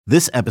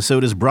This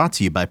episode is brought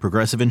to you by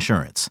Progressive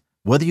Insurance.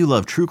 Whether you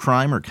love true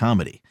crime or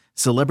comedy,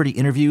 celebrity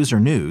interviews or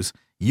news,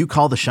 you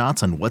call the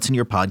shots on what's in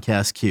your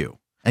podcast queue.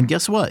 And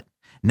guess what?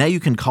 Now you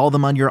can call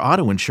them on your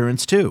auto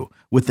insurance too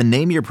with the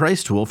Name Your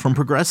Price tool from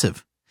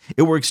Progressive.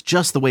 It works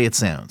just the way it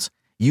sounds.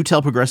 You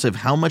tell Progressive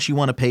how much you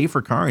want to pay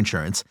for car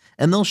insurance,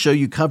 and they'll show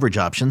you coverage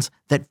options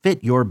that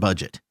fit your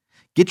budget.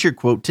 Get your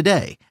quote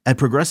today at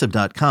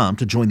Progressive.com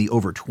to join the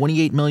over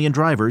 28 million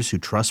drivers who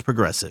trust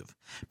Progressive.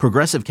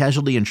 Progressive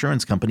Casualty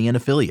Insurance Company and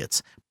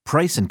Affiliates.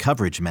 Price and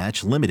coverage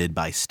match limited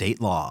by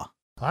state law.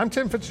 I'm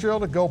Tim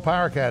Fitzgerald at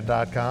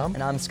GoPowerCat.com.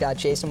 And I'm Scott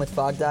Chasen with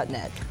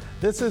Fog.net.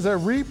 This is a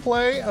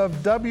replay of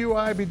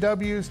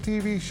WIBW's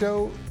TV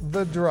show,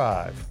 The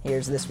Drive.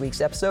 Here's this week's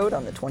episode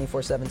on the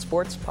 24/7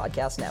 Sports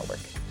Podcast Network.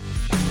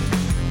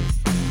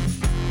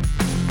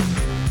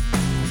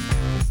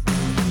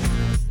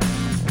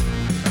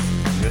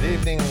 Good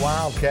evening,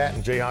 Wildcat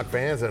and Jayhawk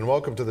fans, and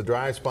welcome to The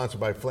Drive, sponsored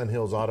by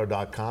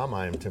FlintHillsAuto.com.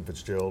 I am Tim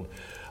Fitzgerald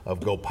of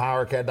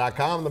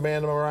GoPowerCat.com. The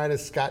man to my right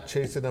is Scott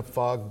Chasen of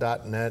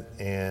Fog.net,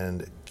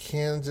 and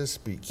Kansas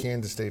beat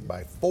Kansas State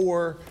by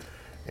 4,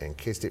 and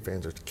K-State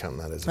fans are counting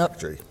that as a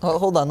victory. Oh,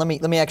 hold on, let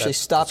me actually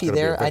stop you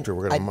there. We're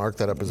going to mark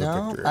that up as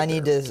a victory. I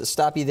need to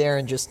stop you there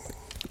and just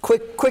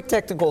quick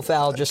technical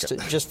foul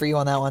just for you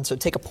on that one. So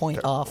take a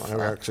point off.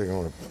 We're actually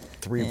going to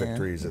 3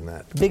 victories in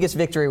that. Biggest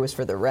victory was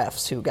for the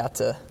refs, who got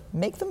to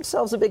make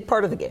themselves a big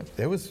part of the game.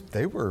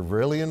 They were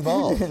really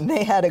involved. And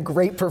they had a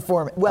great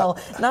performance. Well,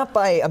 not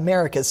by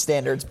America's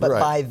standards, but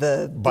by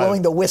the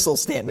blowing the whistle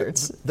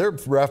standards. Their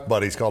ref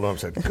buddies called them and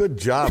said, "Good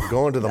job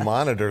going to the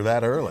monitor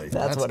that early."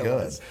 That's what good.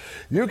 It was.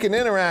 You can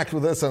interact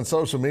with us on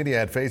social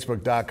media at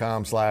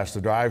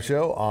Facebook.com/The Drive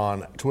Show,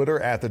 on Twitter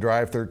at The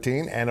Drive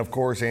 13, and of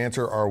course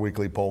answer our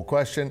weekly poll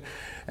question.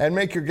 And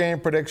make your game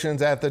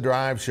predictions at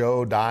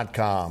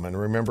thedriveshow.com. And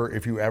remember,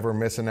 if you ever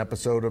miss an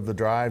episode of The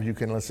Drive, you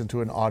can listen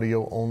to an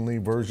audio-only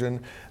version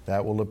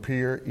that will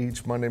appear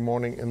each Monday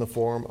morning in the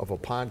form of a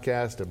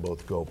podcast at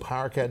both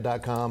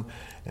GoPowerCat.com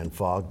and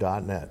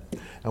Fog.net.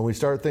 And we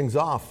start things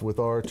off with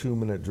our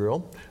 2-minute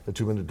drill. The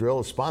 2-minute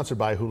drill is sponsored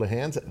by Hula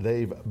Hands.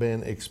 They've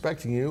been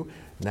expecting you.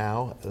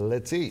 Now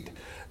let's eat.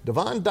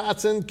 Devon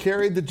Dotson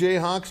carried the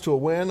Jayhawks to a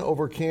win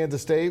over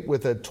Kansas State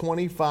with a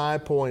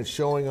 25-point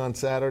showing on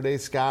Saturday.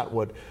 Scott,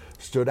 what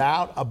stood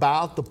out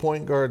about the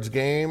point guard's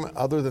game,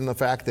 other than the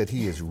fact that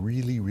he is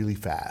really, really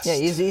fast? Yeah,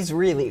 he's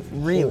really,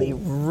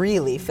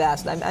 really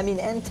fast. I mean,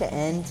 end to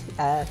end.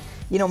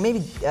 Maybe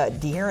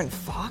De'Aaron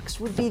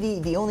Fox would be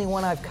the only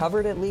one I've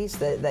covered, at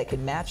least, that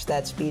could match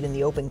that speed in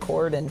the open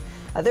court. And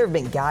there have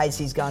been guys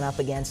he's gone up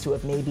against who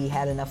have maybe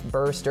had enough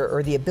burst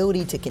or the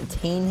ability to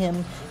contain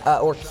him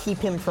or keep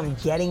him from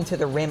getting to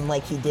the rim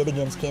like he did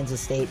against Kansas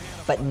State,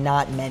 but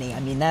not many. I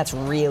mean, that's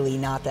really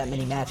not that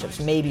many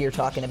matchups. Maybe you're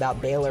talking about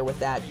Baylor with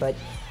that, but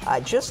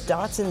just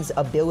Dotson's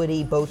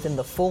ability both in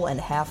the full and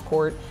half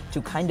court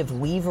to kind of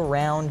weave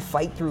around,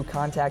 fight through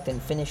contact,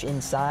 and finish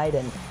inside.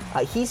 And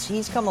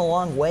he's come a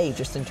long way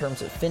just in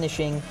terms of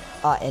finishing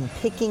and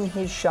picking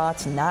his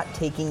shots, not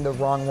taking the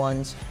wrong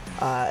ones.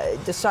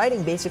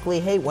 Deciding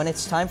basically, hey, when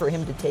it's time for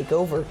him to take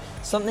over.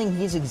 Something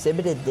he's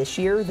exhibited this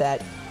year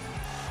that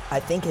I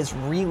think has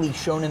really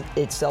shown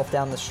itself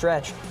down the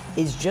stretch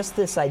is just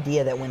this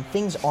idea that when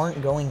things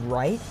aren't going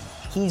right,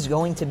 he's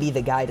going to be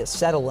the guy to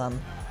settle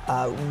them.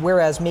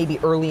 Whereas maybe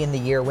early in the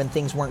year when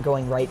things weren't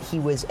going right, he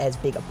was as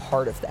big a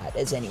part of that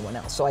as anyone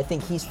else. So I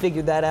think he's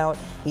figured that out.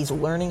 He's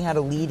learning how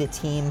to lead a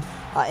team.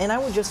 And I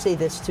would just say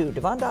this too.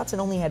 Devon Dotson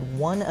only had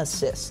 1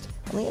 assist.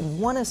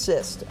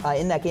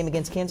 In that game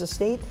against Kansas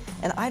State,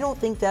 and I don't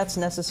think that's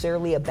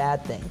necessarily a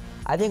bad thing.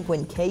 I think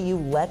when KU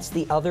lets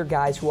the other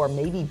guys who are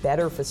maybe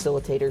better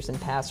facilitators and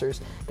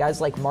passers,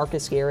 guys like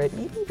Marcus Garrett,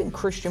 maybe even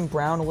Christian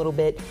Brown a little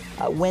bit,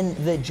 when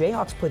the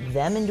Jayhawks put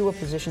them into a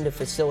position to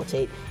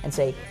facilitate and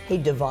say, hey,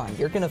 Devon,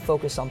 you're going to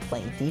focus on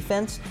playing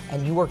defense,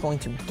 and you are going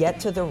to get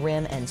to the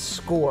rim and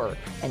score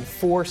and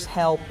force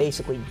help,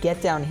 basically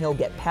get downhill,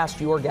 get past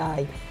your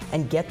guy,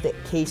 and get the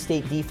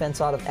K-State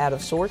defense out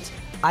of sorts.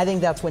 I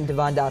think that's when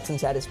Devon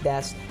Dotson's at his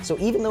best. So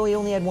even though he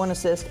only had 1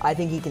 assist, I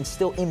think he can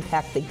still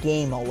impact the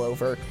game all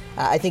over.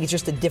 I think it's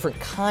just a different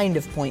kind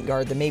of point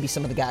guard than maybe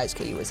some of the guys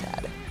KU has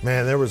had.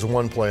 Man, there was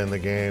one play in the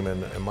game,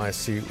 and my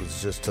seat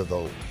was just to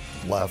the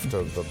left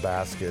of the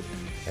basket,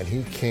 and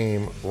he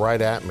came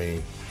right at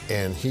me,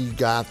 and he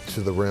got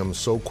to the rim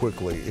so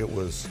quickly. It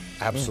was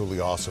absolutely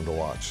awesome to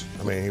watch.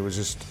 I mean, he was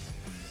just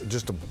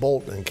a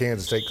bolt, and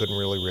Kansas State couldn't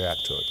really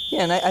react to it.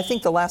 Yeah, and I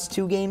think the last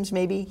 2 games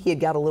maybe he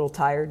had got a little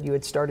tired. You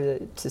had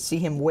started to see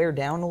him wear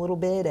down a little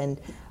bit, and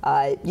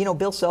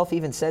Bill Self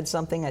even said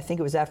something, I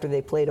think it was after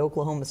they played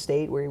Oklahoma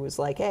State, where he was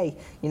like, hey,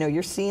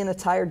 you're seeing a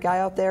tired guy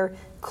out there,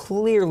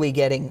 clearly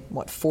getting,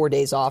 4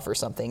 days off or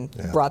something,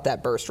 brought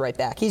that burst right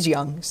back. He's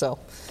young, so.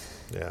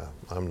 Yeah,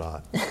 I'm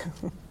not.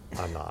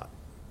 I'm not.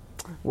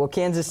 Well,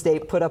 Kansas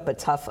State put up a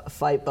tough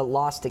fight but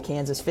lost to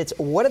Kansas. Fitz,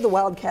 what did the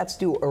Wildcats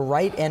do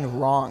right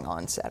and wrong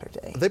on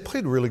Saturday? They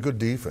played really good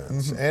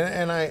defense. Mm-hmm.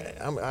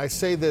 And I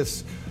say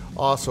this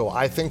Also,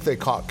 I think they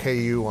caught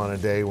KU on a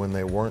day when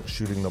they weren't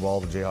shooting the ball.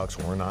 The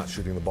Jayhawks were not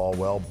shooting the ball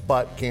well,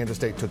 but Kansas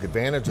State took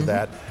advantage of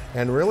that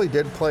and really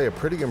did play a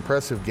pretty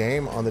impressive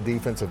game on the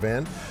defensive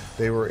end.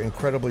 They were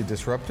incredibly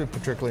disruptive,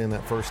 particularly in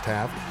that first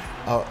half.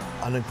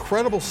 An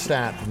incredible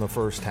stat from the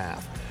first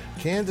half.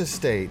 Kansas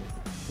State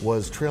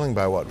was trailing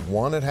by,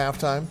 1 at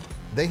halftime?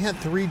 They had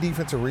 3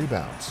 defensive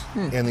rebounds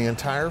in the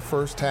entire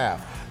first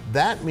half.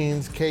 That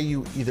means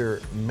KU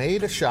either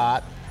made a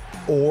shot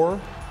or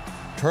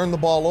turned the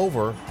ball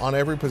over on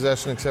every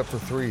possession except for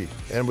 3.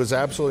 And it was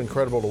absolutely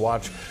incredible to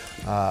watch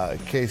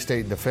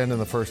K-State defend in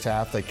the first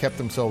half. They kept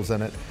themselves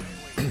in it.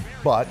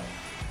 But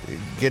it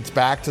gets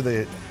back to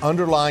the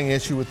underlying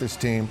issue with this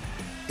team.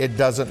 It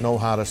doesn't know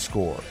how to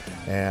score.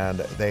 And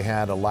they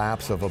had a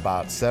lapse of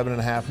about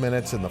 7.5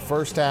 minutes in the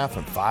first half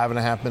and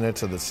 5.5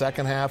 minutes in the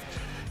second half.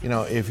 You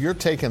know, if you're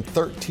taking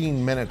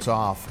 13 minutes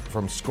off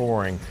from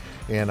scoring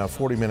in a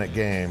 40-minute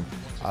game,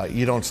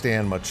 you don't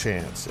stand much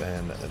chance.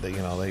 And they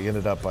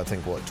ended up, I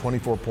think,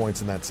 24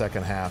 points in that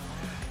second half.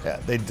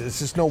 There's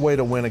just no way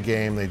to win a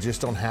game. They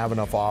just don't have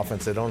enough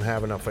offense. They don't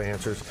have enough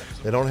answers.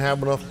 They don't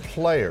have enough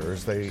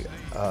players. They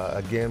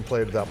again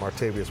played without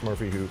Montavious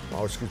Murphy,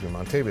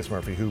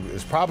 who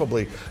is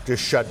probably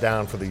just shut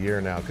down for the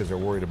year now because they're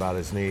worried about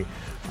his knee.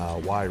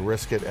 Why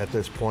risk it at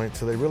this point?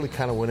 So they really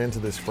kind of went into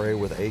this fray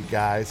with 8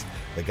 guys.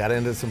 They got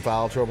into some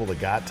foul trouble. They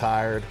got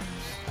tired.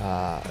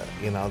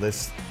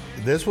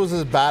 This was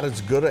about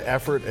as good an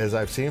effort as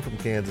I've seen from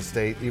Kansas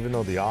State, even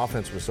though the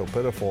offense was so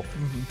pitiful.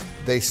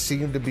 They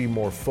seemed to be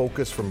more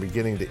focused from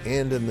beginning to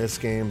end in this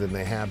game than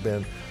they have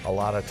been a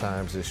lot of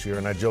times this year.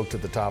 And I joked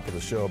at the top of the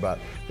show about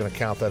going to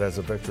count that as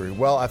a victory.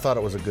 Well, I thought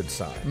it was a good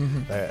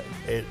sign.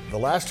 The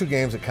last 2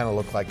 games, it kind of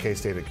looked like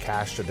K-State had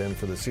cashed it in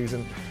for the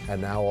season,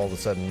 and now all of a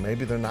sudden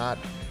maybe they're not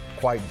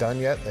quite done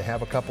yet. They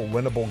have a couple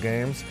winnable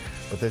games,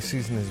 but this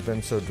season has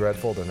been so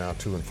dreadful. They're now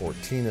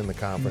 2-14 in the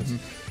conference.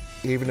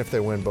 Even if they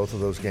win both of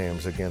those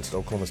games against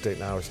Oklahoma State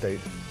and Iowa State,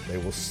 they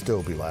will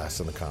still be last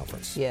in the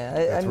conference.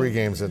 Yeah, 3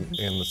 games in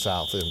the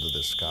South into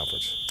this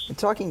conference.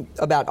 Talking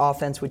about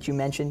offense, which you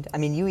mentioned, I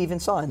mean, you even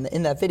saw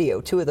in that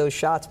video 2 of those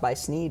shots by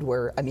Snead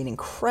were, I mean,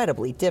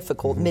 incredibly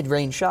difficult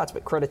mid-range shots,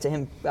 but credit to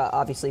him,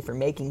 obviously, for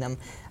making them.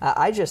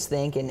 I just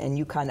think, and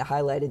you kind of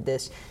highlighted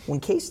this, when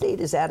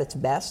K-State is at its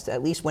best,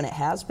 at least when it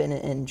has been,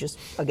 and just,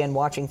 again,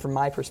 watching from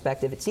my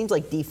perspective, it seems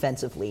like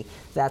defensively,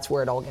 that's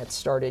where it all gets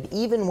started.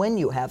 Even when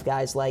you have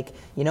guys like,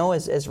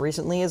 as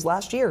recently as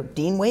last year,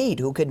 Dean Wade,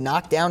 who could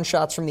knock down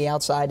shots from the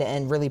outside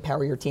and really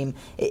power your team,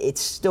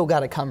 it's still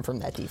got to come from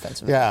that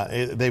defensive.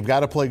 Yeah, they've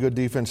got to play good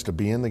defense to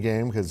be in the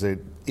game because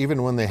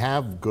even when they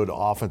have good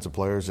offensive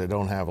players, they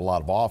don't have a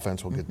lot of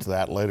offense. We'll get to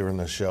that later in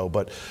the show.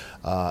 But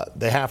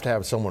they have to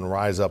have someone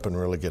rise up and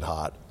really get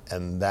hot.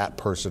 And that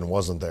person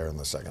wasn't there in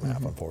the second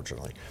half,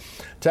 unfortunately.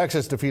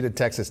 Texas defeated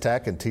Texas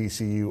Tech and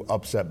TCU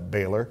upset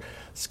Baylor.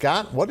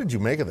 Scott, what did you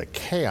make of the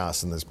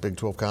chaos in this Big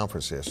 12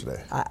 conference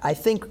yesterday? I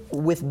think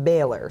with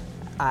Baylor,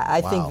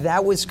 I think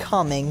that was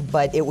coming,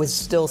 but it was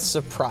still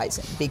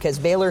surprising because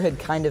Baylor had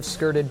kind of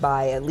skirted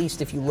by, at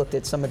least if you looked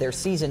at some of their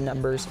season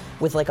numbers,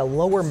 with like a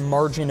lower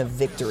margin of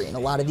victory in a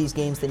lot of these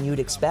games than you'd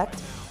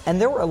expect. And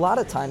there were a lot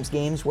of times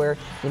games where,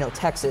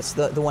 Texas,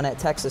 the one at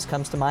Texas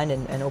comes to mind,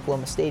 and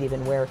Oklahoma State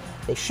even, where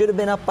they should have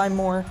been up by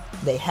more,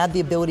 they had the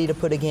ability to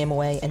put a game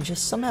away, and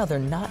just somehow they're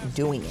not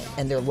doing it,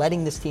 and they're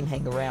letting this team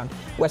hang around.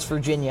 West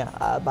Virginia,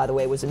 by the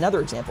way, was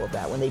another example of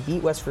that. When they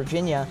beat West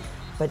Virginia,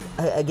 but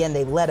again,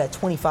 they let a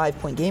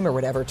 25-point game or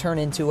whatever turn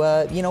into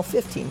a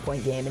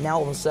 15-point game, and now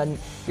all of a sudden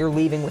you're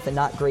leaving with a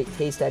not great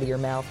taste out of your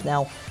mouth.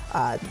 Now,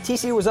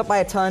 TCU was up by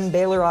a ton.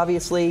 Baylor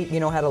obviously,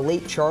 had a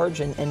late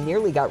charge and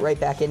nearly got right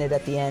back in it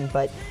at the end.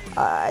 But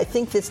I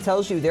think this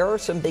tells you there are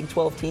some Big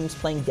 12 teams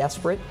playing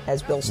desperate,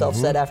 as Bill Self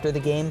said after the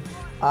game,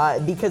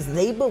 because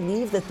they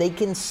believe that they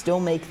can still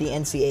make the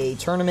NCAA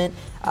tournament.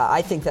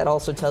 I think that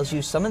also tells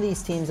you some of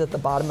these teams at the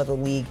bottom of the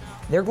league,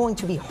 they're going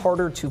to be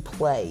harder to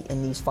play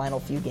in these final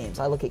few games.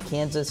 I look at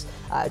Kansas.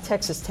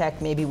 Texas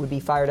Tech maybe would be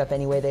fired up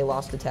anyway. They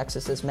lost to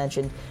Texas, as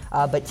mentioned.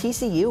 But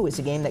TCU is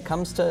a game that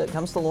comes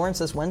to Lawrence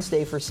this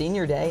Wednesday for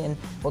Senior Day, and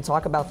we'll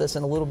talk about this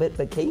in a little bit,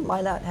 but KU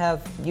might not have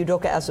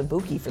Udoka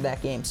Azubuike for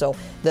that game. So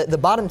the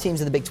bottom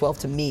teams in the Big 12,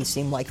 to me,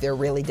 seem like they're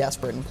really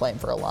desperate and playing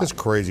for a lot. It's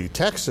crazy.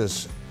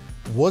 Texas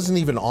wasn't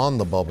even on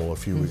the bubble a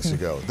few weeks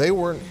ago. They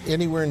weren't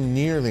anywhere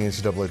near the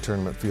NCAA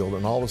tournament field,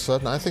 and all of a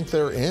sudden, I think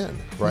they're in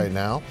right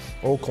now.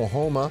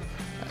 Oklahoma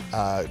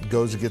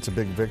goes and gets a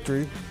big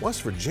victory.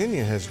 West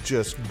Virginia has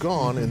just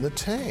gone in the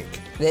tank.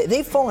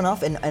 They've fallen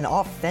off, and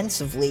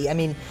offensively, I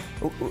mean,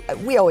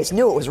 we always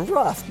knew it was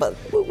rough, but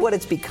what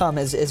it's become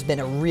has been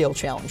a real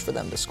challenge for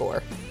them to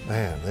score.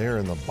 Man, they're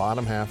in the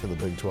bottom half of the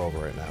Big 12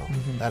 right now.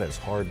 That is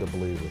hard to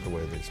believe with the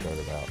way they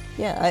started out.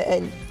 Yeah,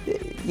 and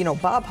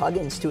Bob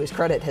Huggins, to his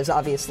credit, has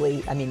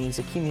obviously, he's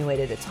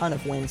accumulated a ton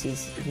of wins.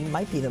 He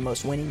might be the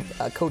most winning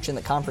coach in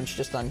the conference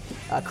just on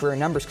career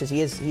numbers because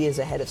he is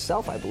ahead of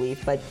Self, I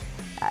believe. But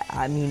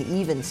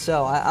even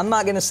so, I'm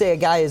not going to say a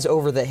guy is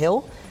over the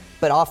hill,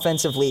 but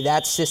offensively,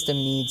 that system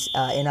needs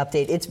an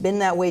update. It's been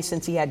that way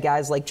since he had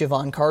guys like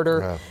Javon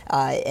Carter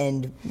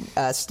and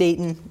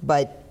Staten,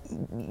 but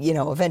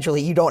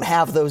eventually you don't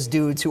have those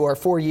dudes who are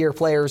 4-year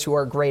players who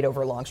are great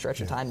over a long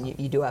stretch of time.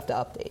 You do have to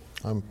update.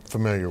 I'm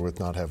familiar with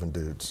not having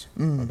dudes.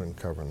 I've been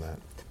covering that.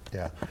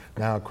 Yeah.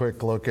 Now a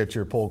quick look at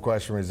your poll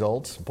question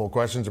results. Poll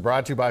questions are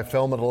brought to you by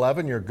Film at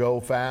 11, your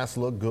go fast,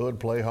 look good,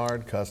 play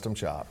hard, custom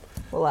shop.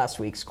 Well, last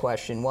week's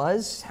question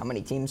was, how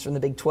many teams from the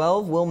Big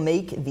 12 will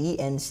make the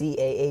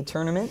NCAA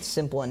tournament?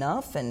 Simple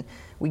enough. And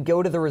we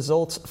go to the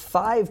results.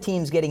 5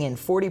 teams getting in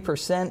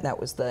 40%. That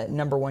was the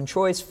number one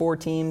choice. 4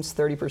 teams,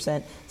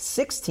 30%.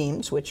 6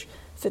 teams, which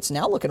fits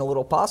now looking a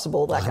little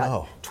possible. That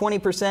got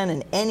 20%,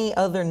 and any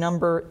other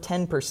number,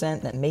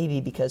 10%. That may be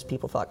because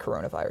people thought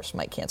coronavirus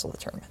might cancel the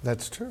tournament.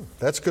 That's true.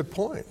 That's a good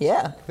point.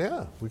 Yeah.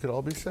 Yeah, we could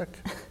all be sick.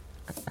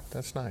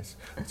 That's nice.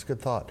 That's a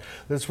good thought.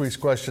 This week's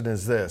question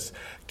is this.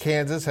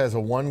 Kansas has a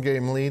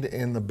 1-game lead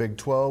in the Big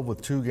 12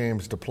 with 2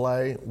 games to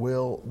play.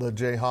 Will the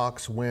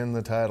Jayhawks win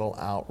the title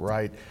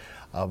outright?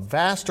 A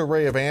vast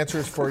array of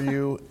answers for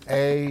you.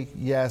 A,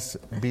 yes,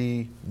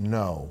 B,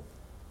 no.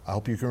 I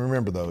hope you can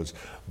remember those.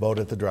 Vote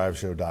at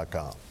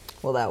thedriveshow.com.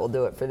 Well, that will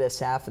do it for this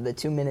half of the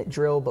 2-minute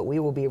drill, but we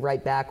will be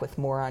right back with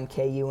more on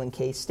KU and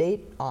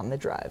K-State on The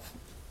Drive.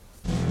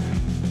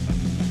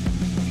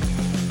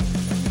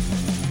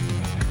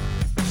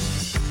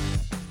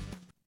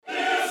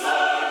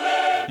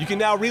 You can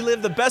now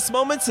relive the best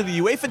moments of the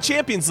UEFA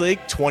Champions League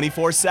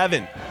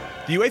 24/7.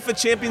 The UEFA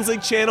Champions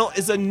League channel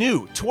is a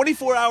new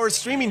 24-hour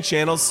streaming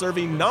channel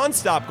serving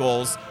non-stop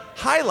goals,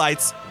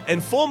 highlights,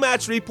 and full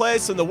match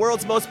replays from the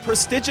world's most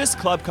prestigious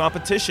club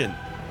competition.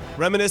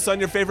 Reminisce on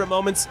your favorite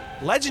moments,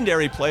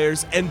 legendary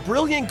players, and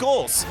brilliant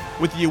goals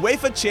with the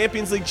UEFA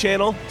Champions League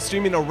channel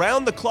streaming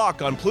around the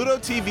clock on Pluto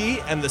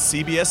TV and the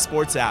CBS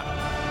Sports app.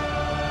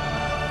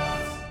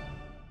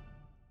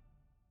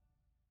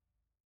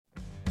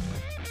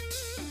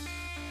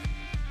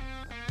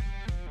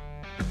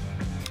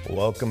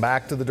 Welcome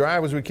back to The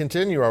Drive as we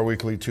continue our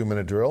weekly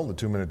 2-minute drill. The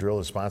 2-minute drill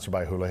is sponsored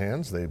by Hula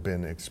Hands. They've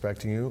been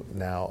expecting you.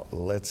 Now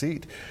let's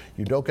eat.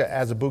 Udoka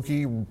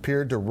Azubuike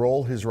appeared to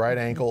roll his right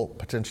ankle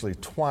potentially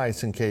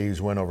twice in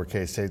KU's win over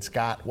K-State.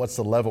 Scott, what's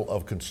the level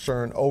of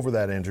concern over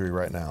that injury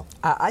right now?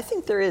 I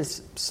think there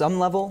is some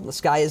level. The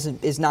sky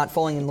is not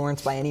falling in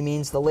Lawrence by any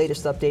means. The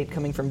latest update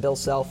coming from Bill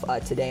Self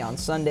today on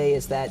Sunday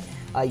is that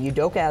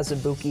Udoka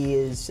Azubuike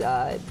is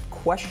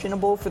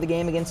questionable for the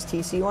game against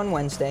TCU on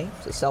Wednesday.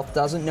 So Self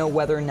doesn't know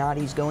whether or not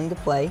he's going to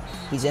play.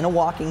 He's in a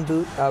walking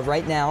boot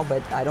right now,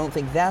 but I don't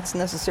think that's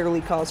necessarily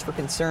cause for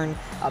concern.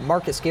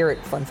 Marcus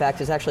Garrett, fun fact,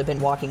 has actually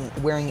been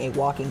wearing a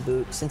walking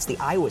boot since the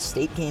Iowa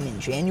State game in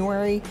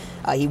January.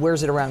 He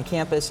wears it around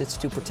campus. It's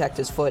to protect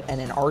his foot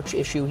and an arch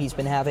issue he's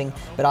been having,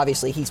 but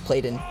obviously he's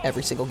played in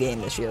every single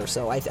game this year.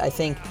 So I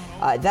think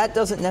that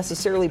doesn't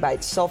necessarily by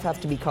itself have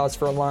to be cause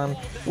for alarm.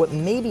 What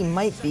maybe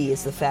might be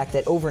is the fact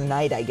that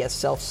overnight, I guess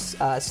Self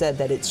said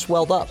that it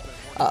swelled up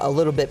a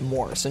little bit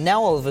more. So now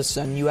all of a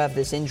sudden you have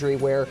this injury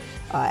where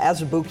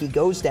Azubuike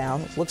goes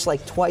down. Looks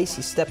like twice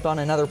he stepped on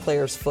another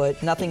player's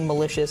foot. Nothing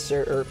malicious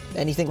or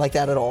anything like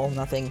that at all.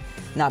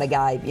 Not a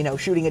guy,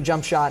 shooting a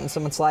jump shot and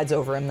someone slides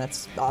over him.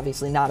 That's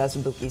obviously not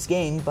Azubuike's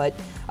game, but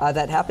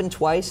that happened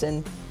twice,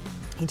 and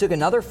he took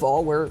another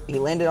fall where he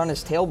landed on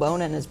his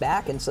tailbone and his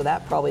back, and so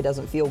that probably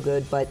doesn't feel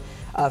good. But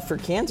for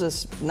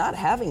Kansas not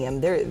having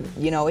him,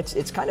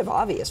 it's kind of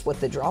obvious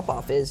what the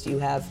drop-off is. You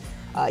have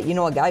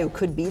a guy who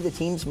could be the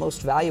team's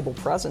most valuable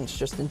presence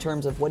just in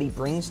terms of what he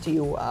brings to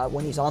you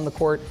when he's on the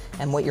court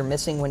and what you're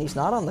missing when he's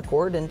not on the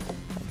court. And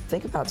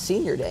think about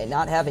senior day,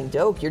 not having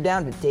Doak. You're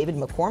down to David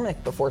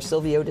McCormick before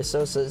Silvio De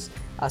Sousa's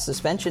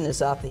suspension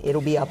is up.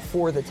 It'll be up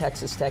for the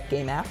Texas Tech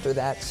game after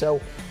that. So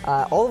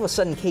all of a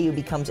sudden, KU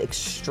becomes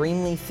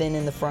extremely thin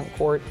in the front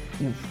court.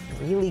 You've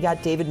really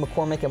got David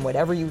McCormick and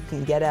whatever you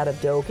can get out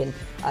of Doak. And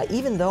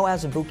even though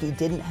Azubuike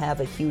didn't have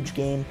a huge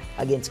game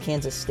against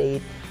Kansas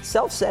State,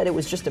 Self said it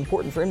was just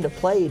important for him to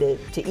play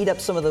to eat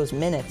up some of those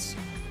minutes.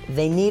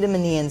 They need him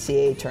in the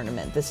NCAA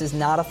tournament. This is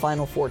not a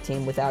Final Four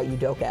team without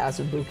Udoka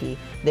Azubuike.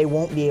 They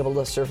won't be able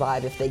to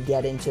survive if they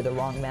get into the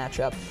wrong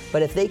matchup.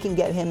 But if they can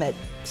get him at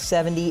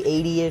 70,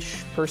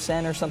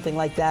 80-ish% or something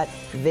like that,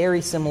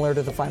 very similar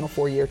to the Final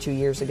Four year 2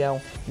 years ago,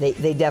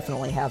 they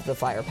definitely have the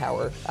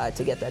firepower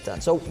to get that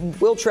done. So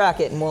we'll track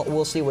it and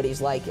we'll see what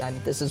he's like.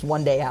 This is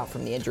 1 day out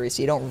from the injury,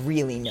 so you don't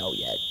really know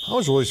yet. I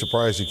was really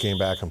surprised he came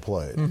back and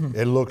played. Mm-hmm.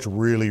 It looked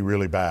really,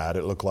 really bad.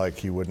 It looked like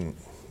he wouldn't.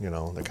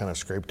 They kind of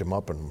scraped him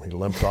up and he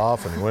limped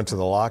off and he went to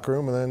the locker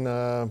room, and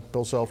then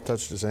Bill Self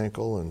touched his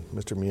ankle and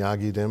Mr.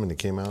 Miyagi'd him and he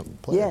came out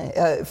and played.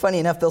 Yeah, funny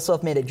enough, Bill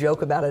Self made a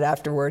joke about it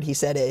afterward. He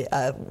said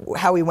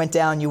how he went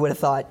down, you would have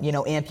thought,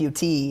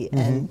 amputee.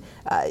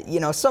 Mm-hmm.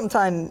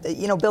 Sometime,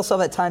 Bill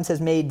Self at times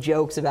has made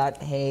jokes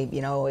about, hey,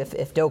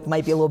 if Doak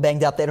might be a little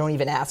banged up, they don't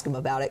even ask him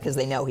about it because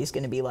they know he's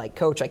going to be like,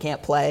 Coach, I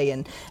can't play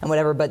and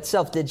whatever. But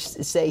Self did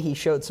say he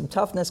showed some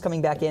toughness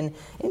coming back in.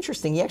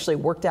 Interesting, he actually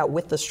worked out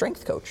with the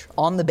strength coach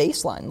on the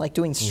baseline, like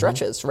doing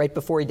stretches right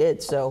before he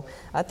did. So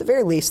at the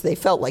very least, they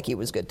felt like he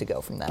was good to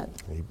go from that.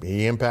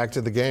 He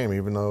impacted the game,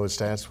 even though his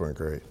stats weren't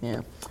great.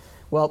 Yeah.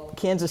 Well,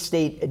 Kansas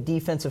State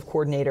defensive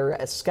coordinator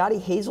Scotty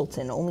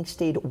Hazelton only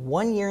stayed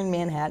 1 year in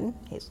Manhattan.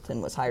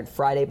 Hazelton was hired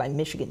Friday by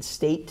Michigan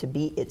State to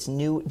be its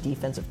new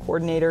defensive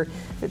coordinator.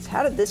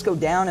 How did this go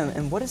down,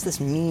 and what does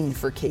this mean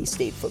for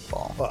K-State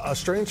football? A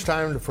strange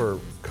time for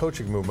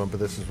coaching movement,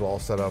 but this is all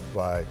set up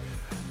by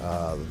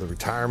the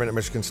retirement at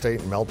Michigan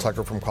State and Mel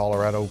Tucker from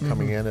Colorado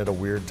coming in at a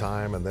weird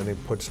time, and then he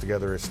puts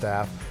together his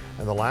staff.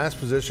 And the last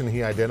position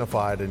he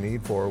identified a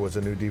need for was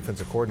a new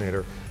defensive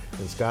coordinator.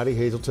 And Scotty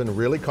Hazelton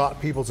really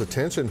caught people's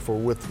attention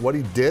with what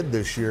he did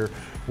this year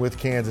with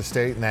Kansas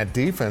State and that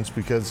defense,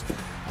 because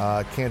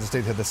Kansas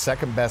State had the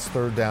second best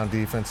third down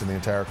defense in the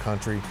entire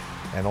country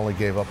and only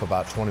gave up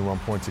about 21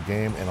 points a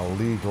game in a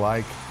league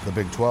like the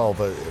Big 12.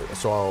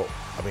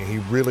 He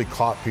really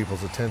caught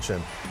people's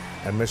attention.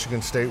 And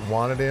Michigan State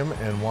wanted him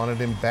and wanted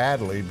him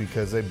badly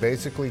because they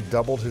basically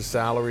doubled his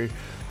salary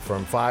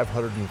from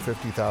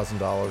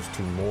 $550,000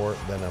 to more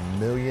than $1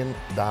 million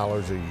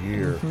a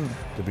year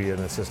to be an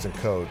assistant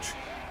coach.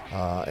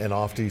 And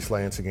off to East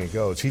Lansing he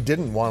goes. He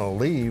didn't want to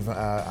leave.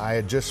 I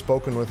had just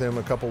spoken with him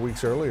a couple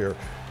weeks earlier,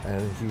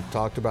 and he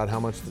talked about how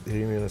much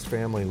he and his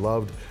family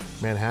loved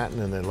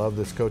Manhattan and they loved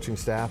this coaching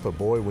staff. But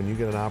boy, when you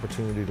get an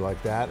opportunity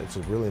like that, it's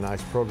a really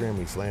nice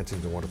program. East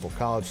Lansing's a wonderful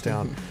college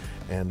town.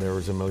 And there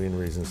was a million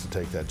reasons to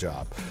take that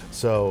job.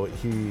 So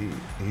he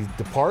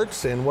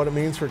departs, and what it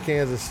means for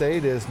Kansas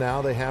State is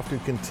now they have to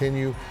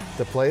continue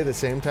to play the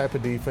same type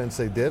of defense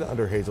they did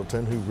under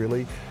Hazelton, who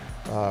really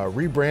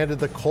rebranded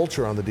the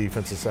culture on the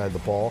defensive side of the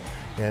ball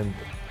and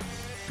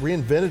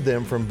reinvented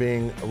them from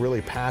being a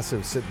really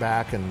passive, sit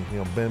back and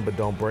bend but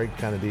don't break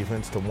kind of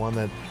defense to one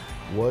that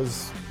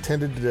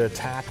tended to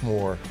attack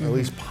more, at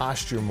least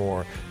posture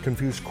more,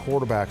 confuse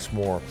quarterbacks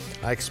more.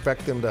 I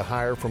expect them to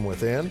hire from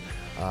within.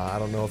 I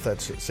don't know if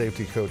that's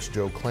safety coach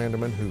Joe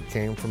Klanderman, who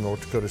came from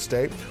North Dakota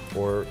State,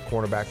 or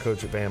cornerback coach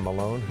Van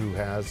Malone, who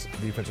has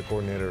defensive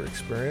coordinator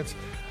experience.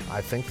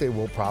 I think they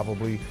will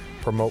probably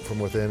promote from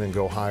within and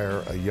go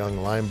hire a young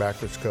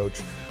linebackers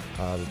coach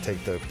to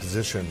take the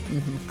position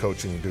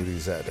coaching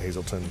duties that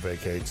Hazelton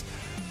vacates.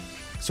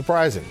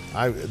 Surprising.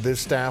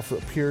 This staff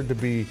appeared to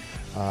be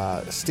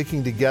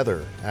sticking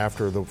together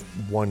after the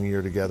 1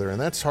 year together,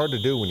 and that's hard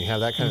to do when you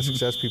have that kind of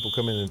success. People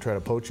come in and try to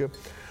poach you.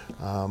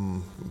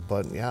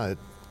 But yeah,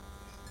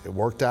 it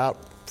worked out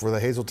for the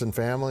Hazelton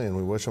family, and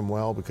we wish them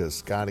well because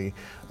Scotty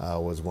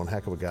was one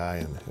heck of a guy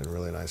and a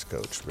really nice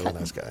coach, really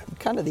nice guy.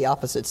 Kind of the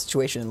opposite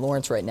situation in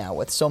Lawrence right now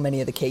with so many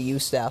of the KU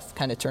staff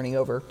kind of turning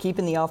over,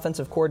 keeping the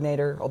offensive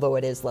coordinator, although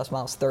it is Les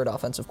Miles' third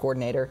offensive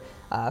coordinator,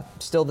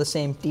 still the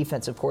same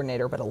defensive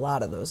coordinator, but a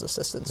lot of those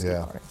assistants.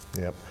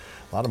 Yep.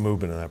 A lot of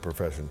movement in that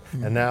profession.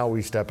 And now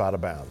we step out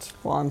of bounds.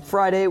 Well, on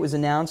Friday, it was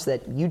announced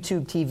that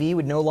YouTube TV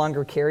would no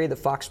longer carry the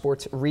Fox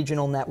Sports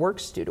regional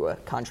networks due to a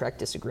contract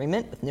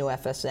disagreement with new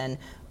FSN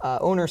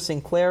owner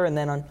Sinclair. And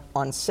then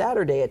on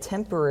Saturday, a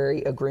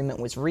temporary agreement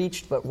was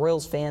reached, but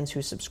Royals fans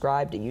who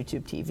subscribe to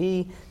YouTube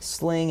TV,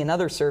 Sling, and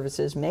other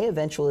services may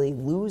eventually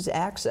lose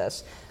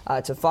access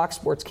to Fox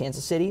Sports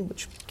Kansas City,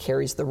 which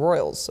carries the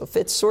Royals. So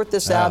Fitz, sort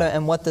this out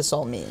and what this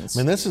all means.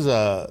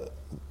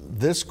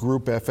 This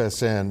group,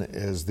 FSN,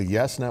 is the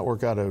YES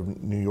Network out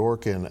of New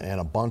York and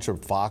a bunch of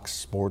Fox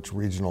Sports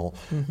regional.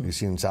 You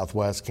see in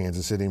Southwest,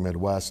 Kansas City,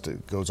 Midwest.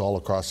 It goes all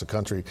across the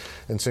country.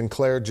 And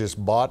Sinclair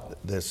just bought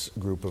this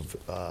group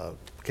of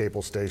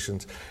cable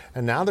stations,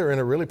 and now they're in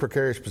a really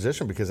precarious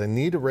position because they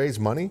need to raise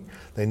money.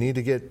 They need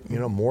to get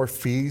more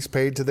fees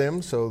paid to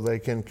them so they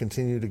can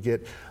continue to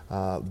get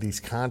these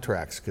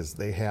contracts, because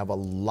they have a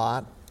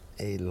lot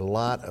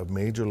of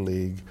major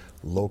league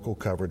local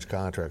coverage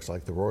contracts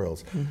like the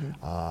Royals.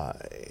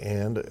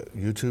 And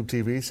YouTube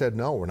TV said,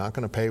 no, we're not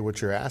going to pay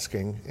what you're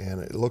asking. And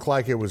it looked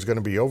like it was going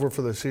to be over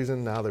for the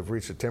season. Now they've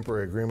reached a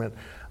temporary agreement.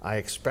 I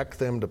expect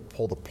them to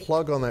pull the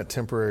plug on that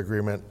temporary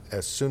agreement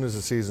as soon as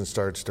the season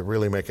starts to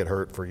really make it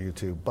hurt for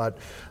YouTube. But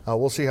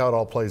we'll see how it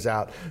all plays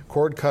out.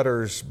 Cord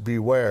cutters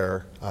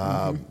beware.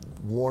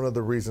 One of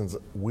the reasons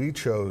we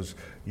chose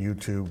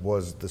YouTube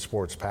was the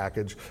sports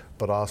package,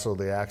 but also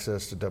the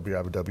access to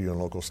WIW and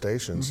local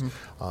stations.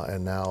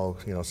 And now,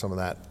 some of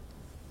that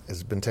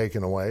has been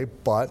taken away,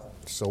 but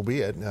so be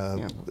it.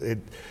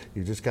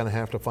 You just kind of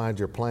have to find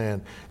your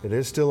plan. It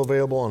is still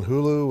available on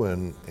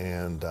Hulu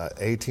and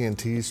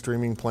AT&T's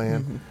streaming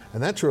plan,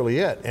 and that's really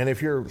it. And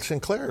if you're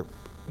Sinclair,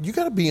 you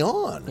got to be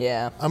on.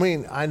 Yeah. I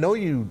mean, I know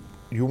you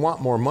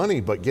want more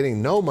money, but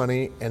getting no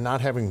money and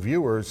not having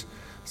viewers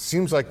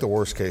seems like the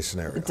worst case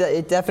scenario.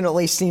 It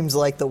definitely seems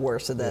like the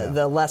worst of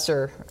the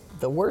lesser,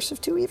 the worst of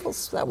two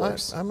evils. That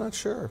works. I'm not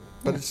sure,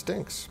 but it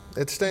stinks.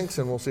 It stinks,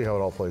 and we'll see how it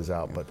all plays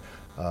out. But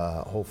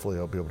hopefully,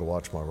 I'll be able to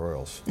watch my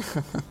Royals.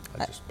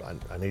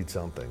 I need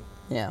something.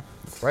 Yeah.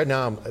 Right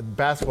now,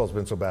 basketball's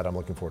been so bad, I'm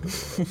looking forward to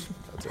the Olympics.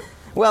 That's it.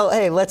 Well,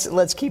 hey,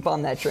 let's keep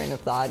on that train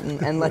of thought,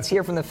 and let's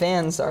hear from the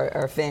fans.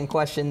 Our fan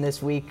question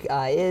this week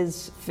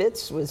is,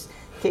 Fitz, was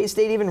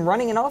K-State even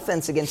running an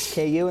offense against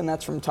KU? And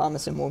that's from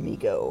Thomas and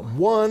Womiko.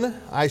 One,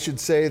 I should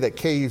say that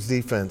KU's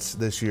defense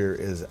this year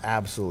is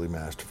absolutely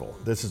masterful.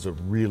 This is a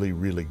really,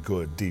 really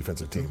good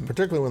defensive team,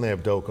 particularly when they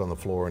have Doak on the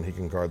floor and he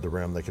can guard the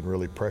rim. They can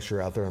really pressure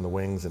out there on the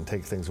wings and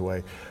take things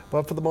away.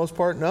 But for the most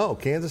part, no.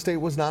 Kansas State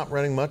was not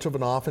running much of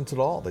an offense at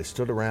all. They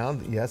stood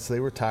around. Yes,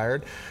 they were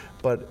tired.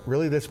 But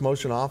really, this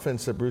motion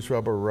offense that Bruce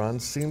Weber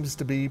runs seems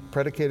to be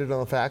predicated on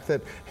the fact that,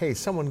 hey,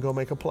 someone go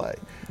make a play.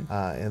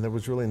 And there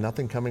was really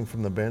nothing coming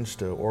from the bench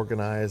to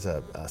organize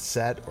a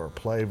set or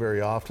play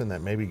very often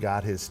that maybe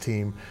got his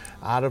team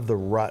out of the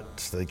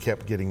ruts they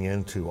kept getting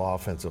into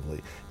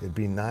offensively. It'd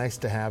be nice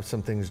to have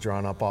some things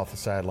drawn up off the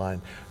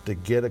sideline to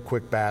get a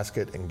quick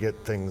basket and get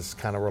things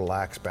kind of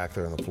relaxed back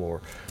there on the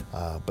floor.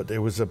 But it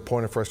was a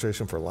point of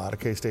frustration for a lot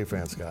of K-State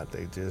fans, Scott.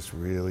 They just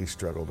really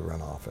struggled to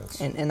run offense.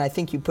 And I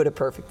think you put it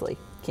perfectly.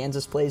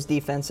 Kansas plays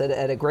defense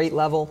at a great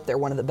level. They're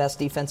one of the best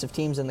defensive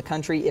teams in the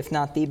country, if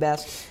not the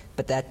best.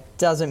 But that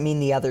doesn't mean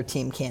the other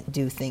team can't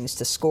do things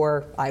to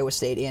score. Iowa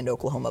State and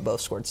Oklahoma both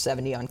scored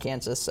 70 on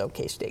Kansas, so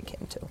K-State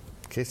can too.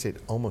 K-State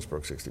almost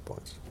broke 60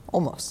 points.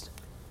 Almost.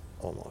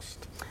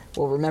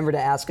 Well, remember to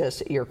ask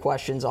us your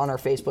questions on our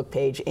Facebook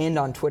page and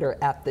on Twitter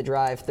at The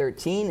Drive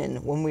 13.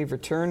 And when we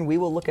return, we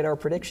will look at our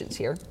predictions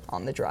here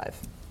on The Drive.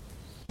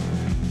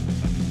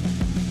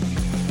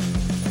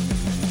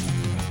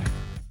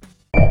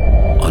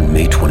 On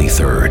May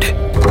 23rd,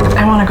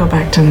 I want to go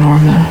back to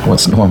normal.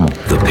 What's normal?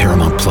 the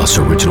Paramount Plus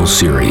original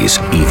series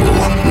Evil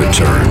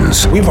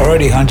returns. We've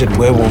already hunted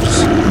werewolves,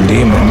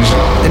 demons.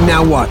 And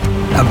now what?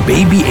 A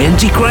baby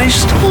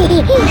Antichrist?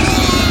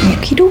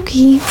 Okie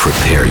dokie.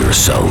 Prepare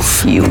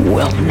yourself You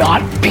will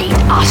not beat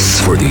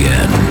us. for the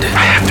end.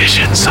 I have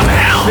visions of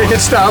hell. Make it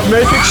stop,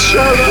 make it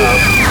shut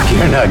up.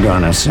 You're not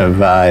gonna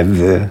survive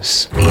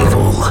this.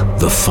 Evil,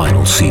 the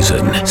final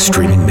season,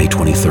 streaming May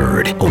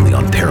 23rd, only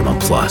on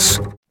Paramount Plus.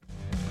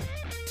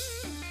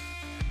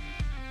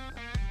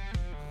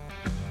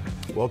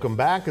 Welcome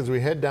back as we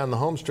head down the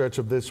home stretch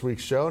of this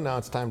week's show. Now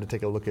it's time to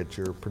take a look at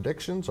your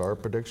predictions, our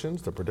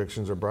predictions. The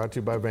predictions are brought to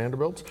you by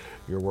Vanderbilt,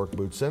 your work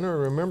boot center.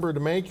 Remember to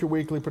make your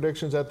weekly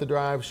predictions at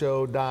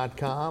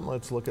thedriveshow.com.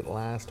 Let's look at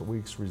last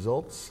week's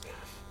results.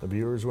 The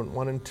viewers went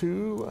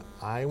 1-2,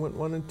 I went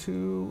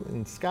 1-2,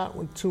 and Scott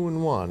went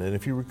 2-1. And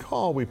if you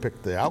recall, we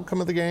picked the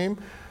outcome of the game.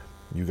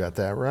 You got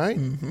that right.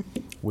 Mm-hmm.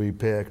 We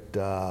picked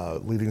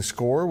leading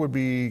scorer would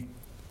be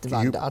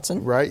Devon Dotson.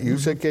 Right, you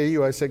said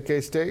KU, I said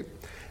K-State.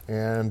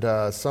 And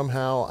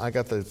somehow I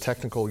got the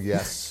technical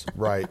yes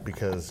right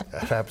because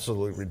an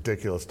absolutely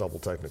ridiculous double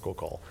technical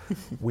call.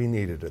 We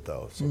needed it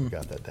though, so we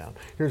got that down.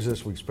 Here's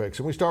this week's picks.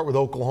 And we start with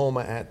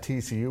Oklahoma at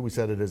TCU. We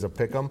said it is a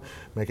pick 'em.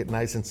 Make it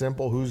nice and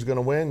simple. Who's going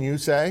to win? You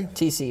say?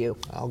 TCU.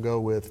 I'll go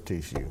with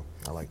TCU.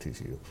 I like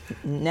TCU.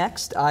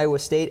 Next, Iowa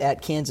State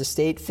at Kansas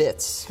State.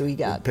 Fitz, who you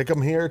got? Pick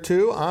 'em here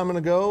too. I'm going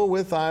to go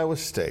with Iowa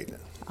State.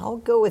 I'll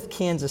go with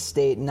Kansas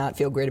State and not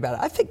feel great about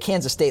it. I picked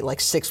Kansas State like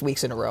 6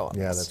 weeks in a row.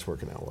 Yeah, that's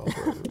working out well for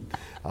everyone.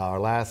 Our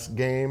last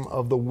game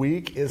of the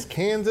week is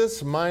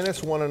Kansas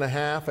minus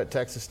 1.5 at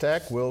Texas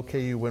Tech. Will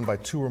KU win by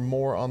 2 or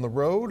more on the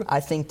road? I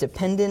think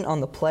dependent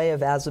on the play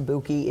of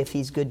Azubuike, if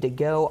he's good to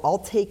go, I'll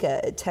take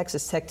a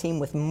Texas Tech team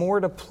with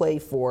more to play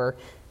for.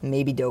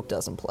 Maybe Doak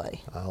doesn't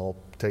play. I'll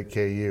take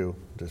KU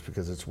just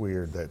because it's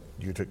weird that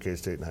you took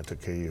K-State and I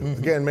took KU.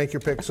 Again, make your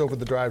picks over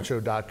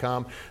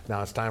thedriveshow.com.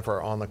 Now it's time for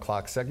our On the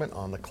Clock segment.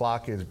 On the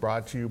Clock is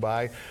brought to you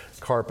by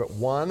Carpet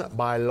One,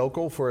 buy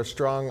local for a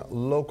strong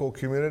local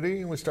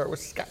community. And we start with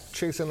Scott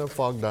Chasen of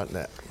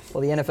Fog.net.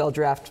 Well, the NFL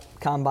Draft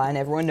Combine,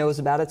 everyone knows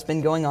about it. It's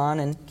been going on,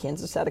 and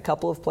Kansas had a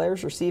couple of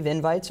players receive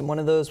invites, and one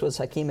of those was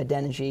Hakeem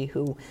Adeniji,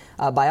 who,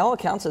 by all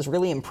accounts, is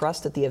really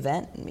impressed at the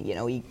event. You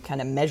know, he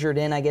kind of measured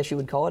in, I guess you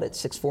would call it, at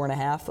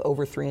 6'4.5",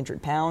 over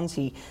 300 pounds.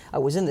 He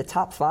was in the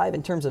top 5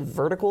 in terms of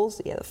verticals.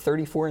 He had a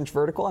 34-inch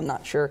vertical. I'm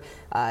not sure,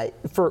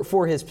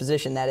 for his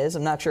position, that is.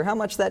 I'm not sure how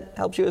much that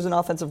helps you as an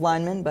offensive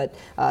lineman, but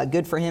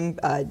good for him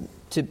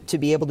to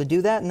be able to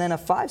do that. And then a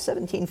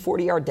 5'17",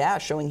 40-yard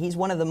dash, showing he's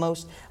one of the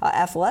most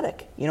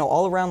athletic,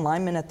 all-around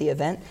linemen at the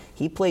event.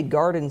 He played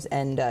guard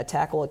and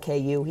tackle at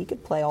KU. He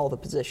could play all the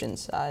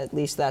positions. At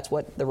least that's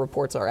what the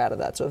reports are out of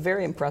that. So a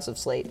very impressive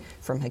slate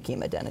from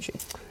Hakeem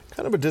Adeniji.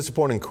 Kind of a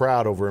disappointing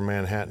crowd over in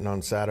Manhattan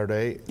on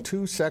Saturday.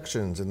 2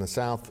 sections in the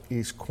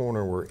southeast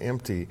corner were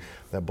empty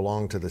that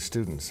belonged to the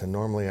students. And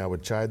normally I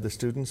would chide the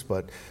students,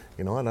 but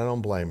you know what? I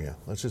don't blame you.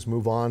 Let's just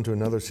move on to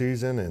another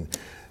season and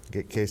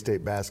get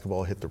K-State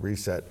basketball, hit the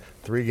reset.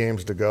 3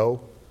 games to go,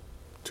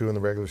 2 in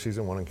the regular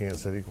season, 1 in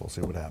Kansas City. We'll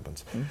see what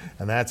happens.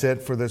 And that's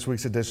it for this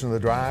week's edition of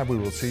The Drive. We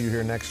will see you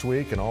here next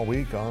week and all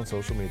week on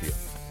social media.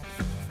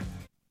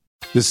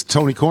 This is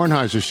Tony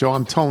Kornheiser's show.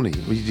 I'm Tony.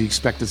 You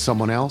expected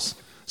someone else?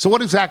 So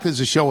what exactly is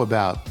the show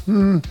about?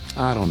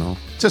 I don't know.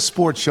 It's a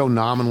sports show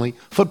nominally.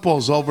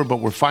 Football's over, but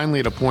we're finally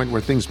at a point where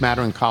things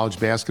matter in college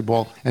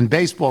basketball, and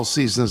baseball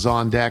season is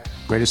on deck.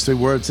 Greatest 3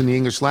 words in the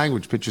English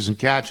language, pitchers and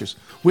catchers.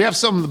 We have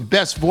some of the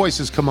best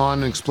voices come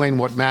on and explain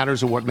what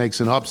matters or what makes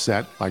an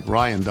upset, like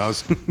Ryan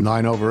does.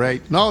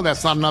 9/8. No,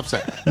 that's not an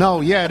upset. No,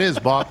 yeah, it is,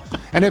 Bob.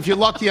 And if you're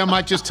lucky, I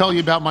might just tell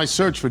you about my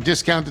search for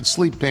discounted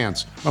sleep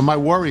pants or my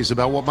worries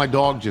about what my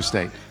dog just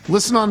ate.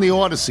 Listen on the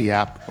Odyssey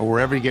app or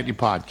wherever you get your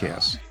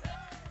podcasts.